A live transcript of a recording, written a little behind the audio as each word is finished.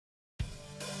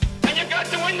got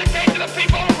to indicate to the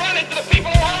people who run it, to the people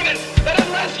who own it, that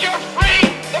unless you're free,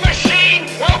 the machine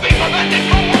will be prevented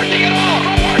from working at all,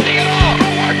 from working at all,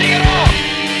 from working at all.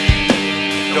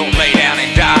 Don't lay down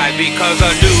and die because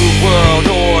a new world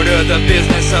order, the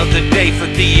business of the day for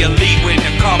the elite when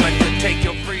they're coming to take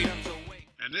your freedoms away.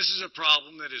 And this is a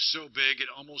problem that is so big it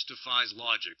almost defies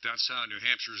logic. That's how New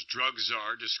Hampshire's drug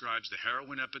czar describes the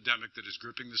heroin epidemic that is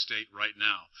gripping the state right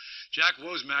now. Jack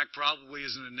Wozmak probably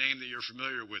isn't a name that you're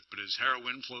familiar with, but as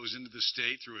heroin flows into the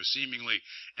state through a seemingly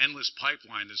endless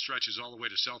pipeline that stretches all the way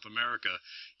to South America,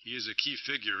 he is a key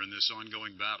figure in this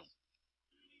ongoing battle.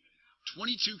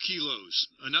 22 kilos,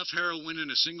 enough heroin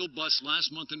in a single bus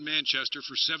last month in Manchester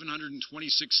for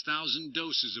 726,000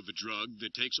 doses of a drug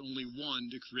that takes only one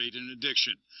to create an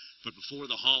addiction. But before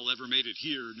the haul ever made it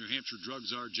here, New Hampshire drug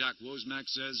czar Jack Wozmak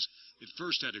says it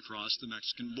first had to cross the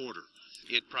Mexican border.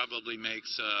 It probably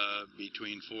makes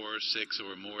between 4 or 6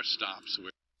 or more stops.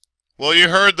 Well, you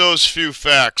heard those few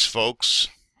facts, folks.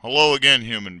 Hello again,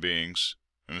 human beings,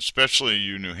 and especially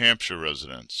you New Hampshire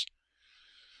residents.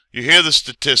 You hear the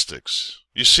statistics.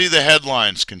 You see the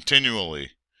headlines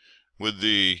continually with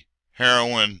the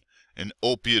heroin and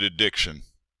opiate addiction,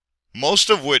 most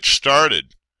of which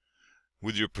started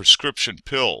with your prescription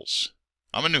pills.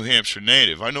 I'm a New Hampshire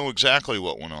native. I know exactly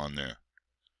what went on there.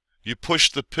 You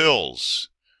pushed the pills.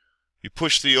 You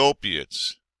pushed the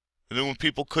opiates. And then when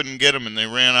people couldn't get them and they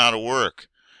ran out of work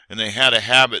and they had a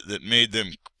habit that made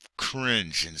them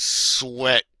cringe and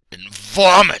sweat and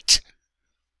vomit,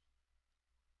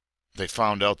 they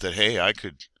found out that, hey, I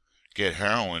could get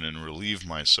heroin and relieve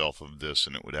myself of this,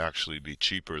 and it would actually be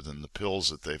cheaper than the pills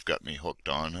that they've got me hooked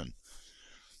on. And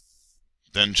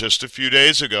then just a few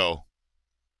days ago,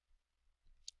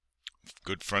 a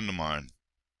good friend of mine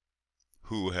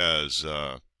who has,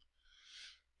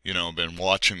 been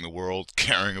watching the world,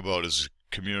 caring about his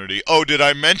community. Oh, did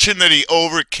I mention that he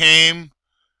overcame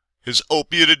his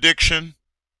opiate addiction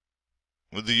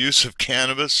with the use of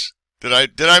cannabis?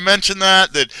 Did I mention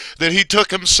that he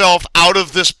took himself out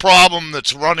of this problem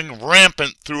that's running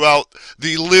rampant throughout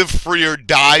the live free or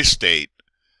die state?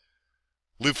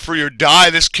 Live free or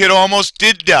die. This kid almost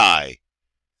did die.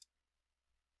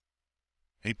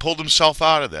 He pulled himself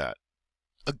out of that.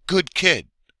 A good kid.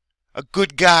 A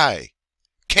good guy.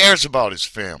 Cares about his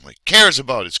family. Cares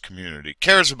about his community.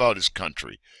 Cares about his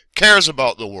country. Cares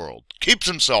about the world. Keeps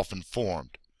himself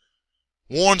informed.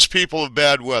 Warns people of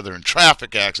bad weather and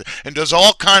traffic accidents, and does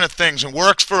all kind of things and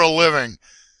works for a living.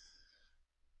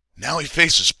 Now he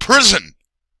faces prison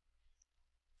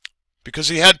because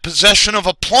he had possession of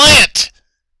a plant.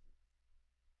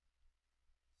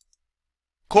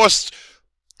 Of course,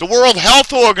 the World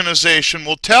Health Organization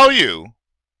will tell you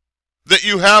that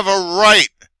you have a right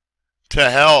to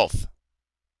health.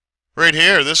 Right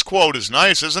here, this quote is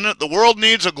nice, isn't it? The world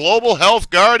needs a global health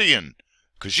guardian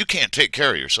because you can't take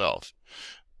care of yourself.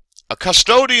 A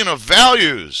custodian of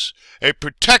values, a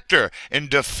protector and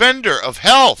defender of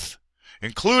health,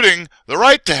 including the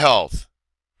right to health.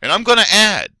 And I'm going to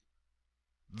add,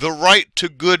 the right to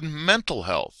good mental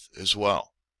health as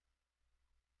well.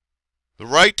 The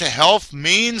right to health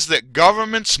means that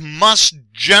governments must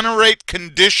generate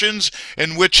conditions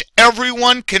in which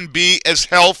everyone can be as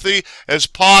healthy as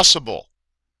possible.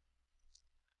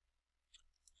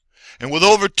 And with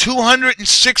over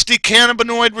 260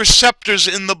 cannabinoid receptors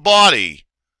in the body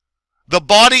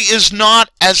is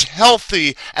not as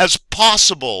healthy as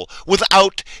possible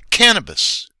without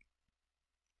cannabis.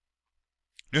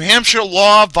 New Hampshire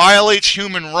law violates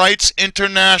human rights,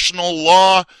 international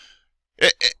law.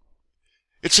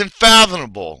 It's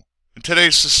unfathomable in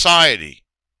today's society.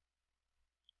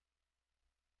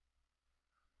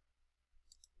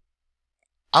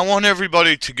 I want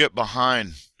everybody to get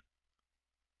behind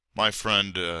my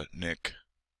friend Nick.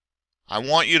 I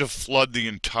want you to flood the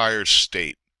entire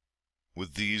state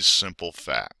with these simple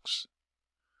facts.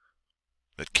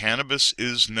 That cannabis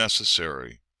is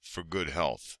necessary for good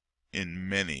health in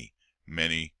many,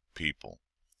 many people.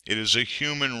 It is a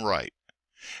human right.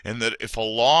 And that if a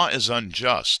law is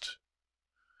unjust,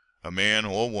 a man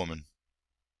or woman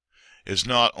is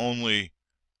not only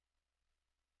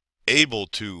able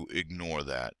to ignore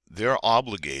that, they're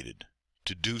obligated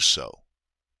to do so.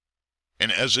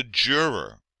 And as a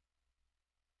juror,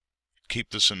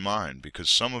 keep this in mind, because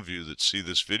some of you that see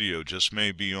this video just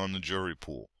may be on the jury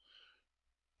pool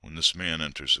when this man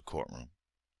enters the courtroom.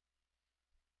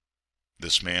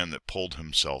 This man that pulled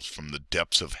himself from the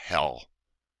depths of hell,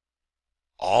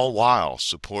 all while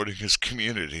supporting his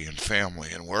community and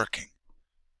family and working.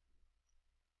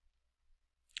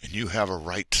 And you have a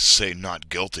right to say not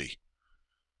guilty.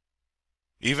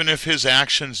 even if his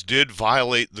actions did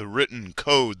violate the written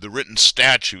code, the written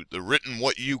statute, the written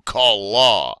what you call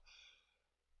law.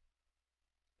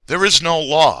 There is no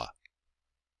law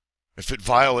if it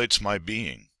violates my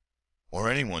being or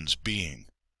anyone's being.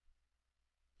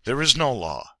 There is no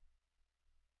law.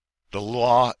 The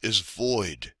law is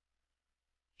void.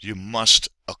 You must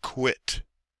acquit.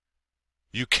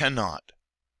 You cannot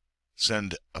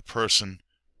send a person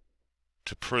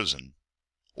to prison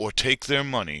or take their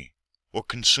money or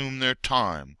consume their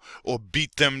time or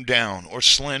beat them down or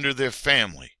slander their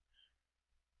family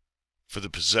for the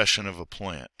possession of a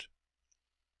plant.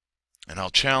 And I'll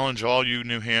challenge all you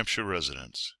New Hampshire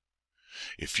residents.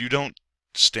 If you don't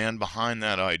stand behind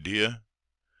that idea,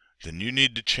 then you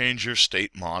need to change your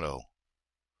state motto.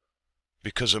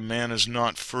 Because a man is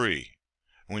not free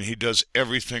when he does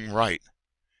everything right,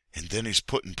 and then he's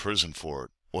put in prison for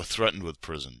it, or threatened with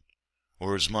prison,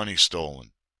 or his money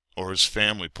stolen, or his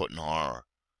family put in horror.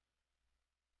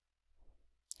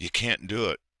 You can't do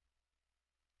it.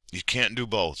 You can't do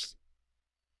both.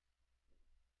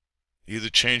 Either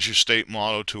change your state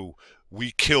motto to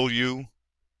 "we kill you,"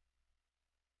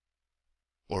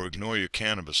 or ignore your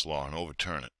cannabis law and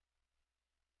overturn it.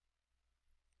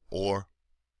 Or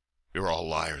you're all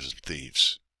liars and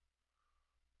thieves.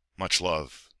 Much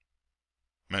love.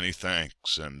 Many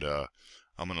thanks, and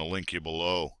I'm going to link you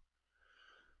below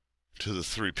to the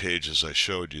 3 pages I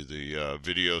showed you, the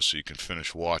video, so you can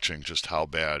finish watching just how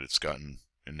bad it's gotten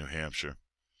in New Hampshire.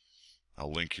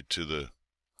 I'll link you to the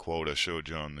quote I showed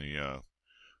you on the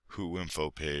WHO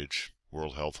info page,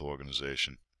 World Health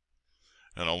Organization.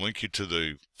 And I'll link you to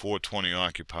the 420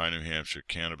 Occupy New Hampshire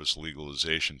cannabis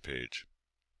legalization page.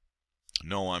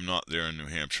 No, I'm not there in New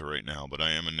Hampshire right now, but I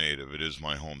am a native. It is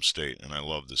my home state, and I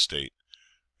love the state.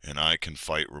 And I can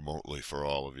fight remotely for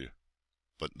all of you.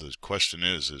 But the question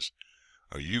is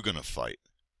are you going to fight?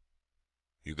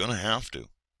 You're going to have to.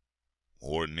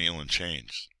 Or kneel and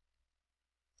change.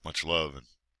 Much love, and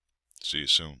see you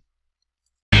soon.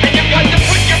 And you've got to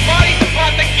put your bodies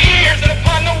upon the gears and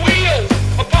upon the wheels,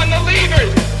 upon the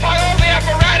levers,